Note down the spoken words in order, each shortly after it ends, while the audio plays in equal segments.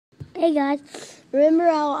Hey guys, remember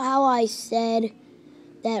how I said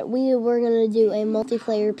that we were going to do a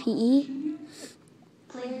multiplayer PE?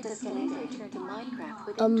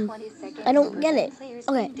 I don't get it.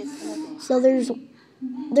 Okay, so there's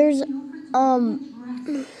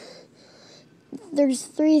there's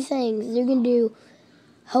three things. You can do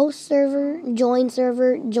host server, join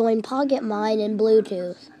Pocket Mine, and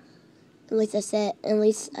Bluetooth. At least I said. At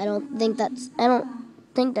least I don't think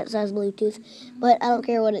that says Bluetooth, but I don't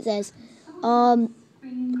care what it says.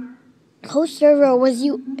 Host server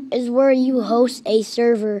is where you host a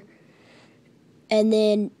server, and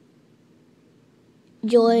then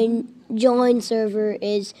join server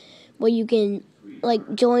is where you can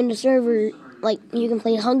join the server, like you can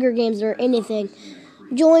play Hunger Games or anything.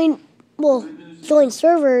 Join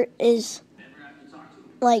server is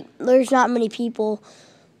like there's not many people.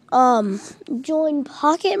 Join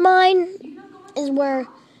Pocket Mine is where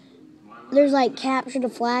there's like capture the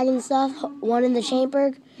flag and stuff. One in the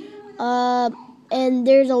chamber. And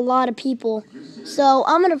there's a lot of people. So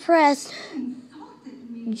I'm gonna press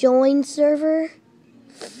join server,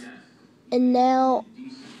 and now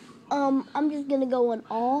I'm just gonna go on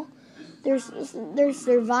all. There's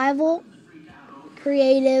survival,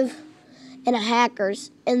 creative, and a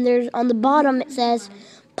hackers. And there's on the bottom it says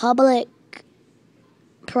public,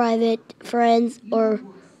 private, friends, or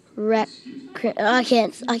rec. I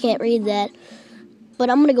can't read that, but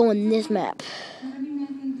I'm gonna go on this map.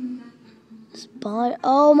 Spawn.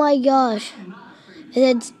 Oh my gosh! It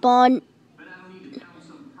said spawn.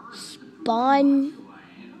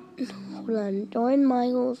 Hold on. Join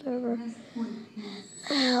Michael server.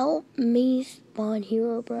 Help me spawn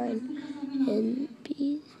Hero Brian and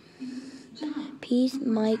peace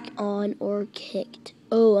mic on or kicked.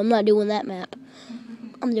 Oh, I'm not doing that map.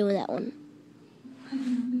 I'm doing that one.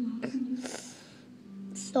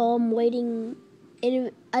 So I'm waiting.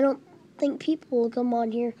 I don't think people will come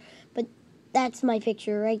on here, but that's my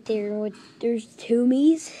picture right there. There's two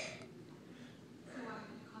me's.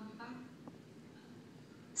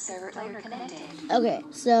 Server connected. Okay,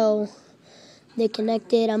 so they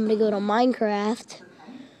connected. I'm gonna go to Minecraft.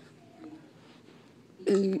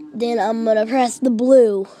 Then I'm gonna press the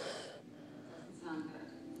blue.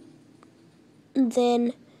 And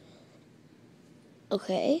then,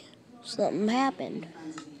 okay, something happened.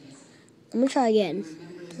 I'm gonna try again.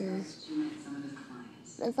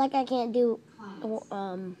 It's like I can't do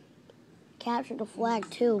capture the flag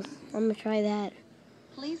too. I'm gonna try that.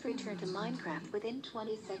 Please return to Minecraft within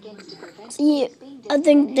 20 seconds to prevent See, I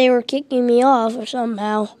think they were kicking me off or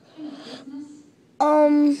somehow.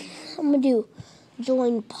 I'm gonna do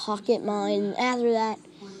join Pocket Mine. After that,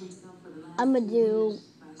 I'm gonna do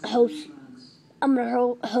host. I'm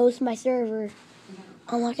gonna host my server.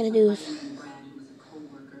 I'm not gonna do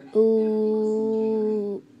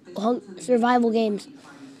survival games.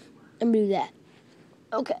 I'm gonna do that.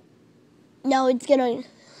 Okay. No, it's gonna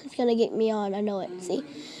get me on. I know it. See.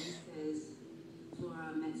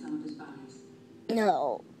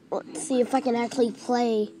 No. Let's see if I can actually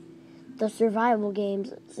play the survival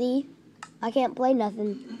games. See? I can't play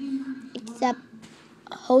nothing except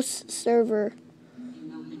host server.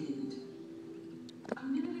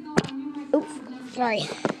 Oops. Sorry.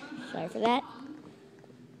 Sorry for that.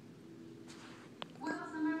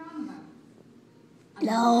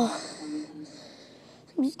 No.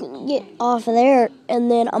 I'm just going to get off of there,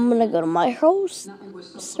 and then I'm going to go to my host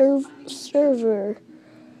server.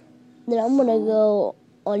 Then I'm going to go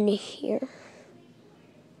on here.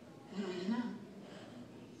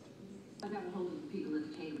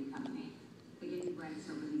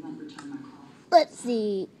 Let's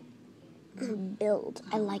see. Build.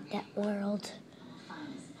 I like that world.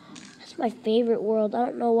 That's my favorite world. I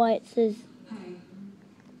don't know why it says...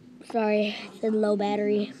 Sorry, it said low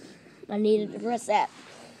battery. I needed to press that.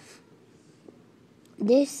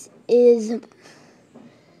 This is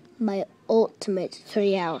my ultimate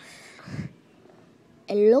treehouse.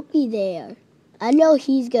 And looky there. I know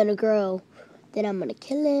he's gonna grow. Then I'm gonna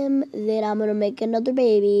kill him. Then I'm gonna make another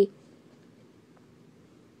baby.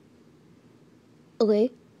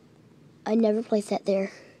 Okay. I never placed that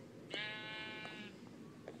there.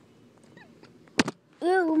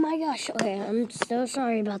 Oh my gosh. Okay, I'm so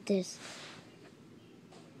sorry about this.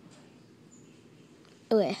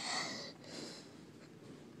 Okay.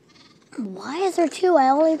 Why is there two? I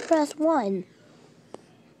only pressed one.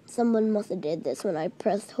 Someone must have did this when I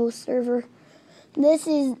pressed host server. This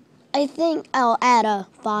is, I think I'll add a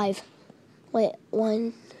 5. Wait,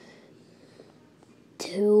 1,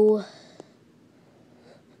 2,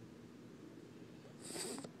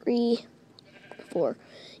 3, 4.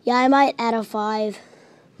 Yeah, I might add a 5.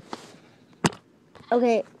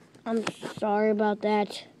 Okay, I'm sorry about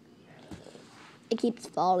that. It keeps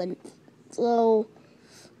falling. So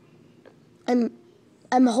I'm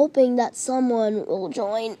hoping that someone will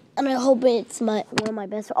join, and I hope it's one of my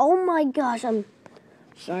best. Oh my gosh, I'm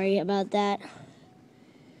sorry about that.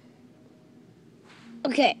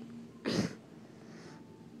 Okay.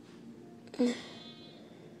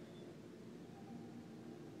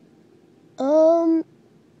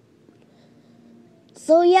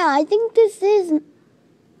 So yeah, I think that's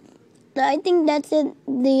it,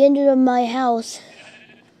 the end of my house.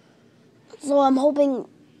 So I'm hoping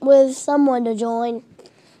with someone to join.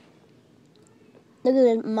 Look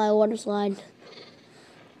at my water slide.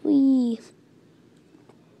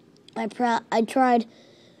 I tried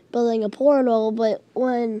building a portal, but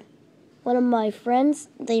when one of my friends,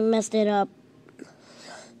 they messed it up.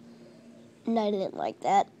 And I didn't like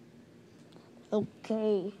that.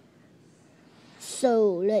 Okay.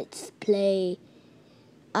 So let's play.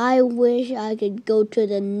 I wish I could go to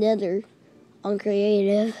the Nether on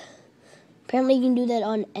creative. Apparently you can do that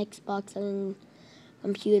on Xbox and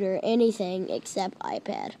computer, anything except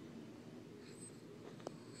iPad.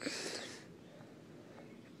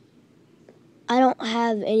 I don't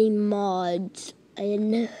have any mods,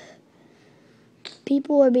 and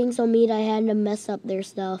people are being so mean. I had to mess up their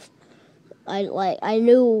stuff. I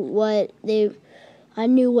knew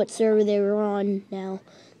what server they were on now.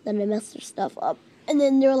 Then I messed their stuff up, and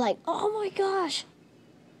then they're like, "Oh my gosh!"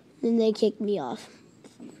 Then they kicked me off,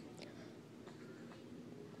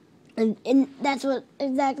 and that's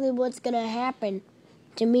exactly what's gonna happen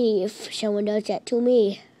to me if someone does that to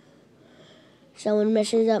me. Someone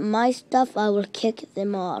messes up my stuff, I will kick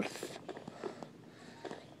them off.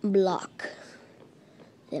 Block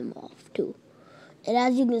them off too. And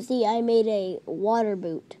as you can see, I made a water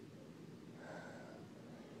boot.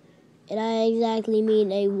 And I exactly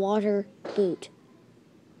mean a water boot.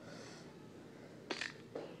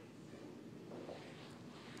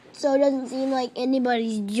 So it doesn't seem like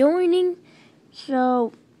anybody's joining.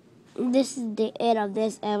 So this is the end of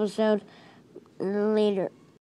this episode. Later.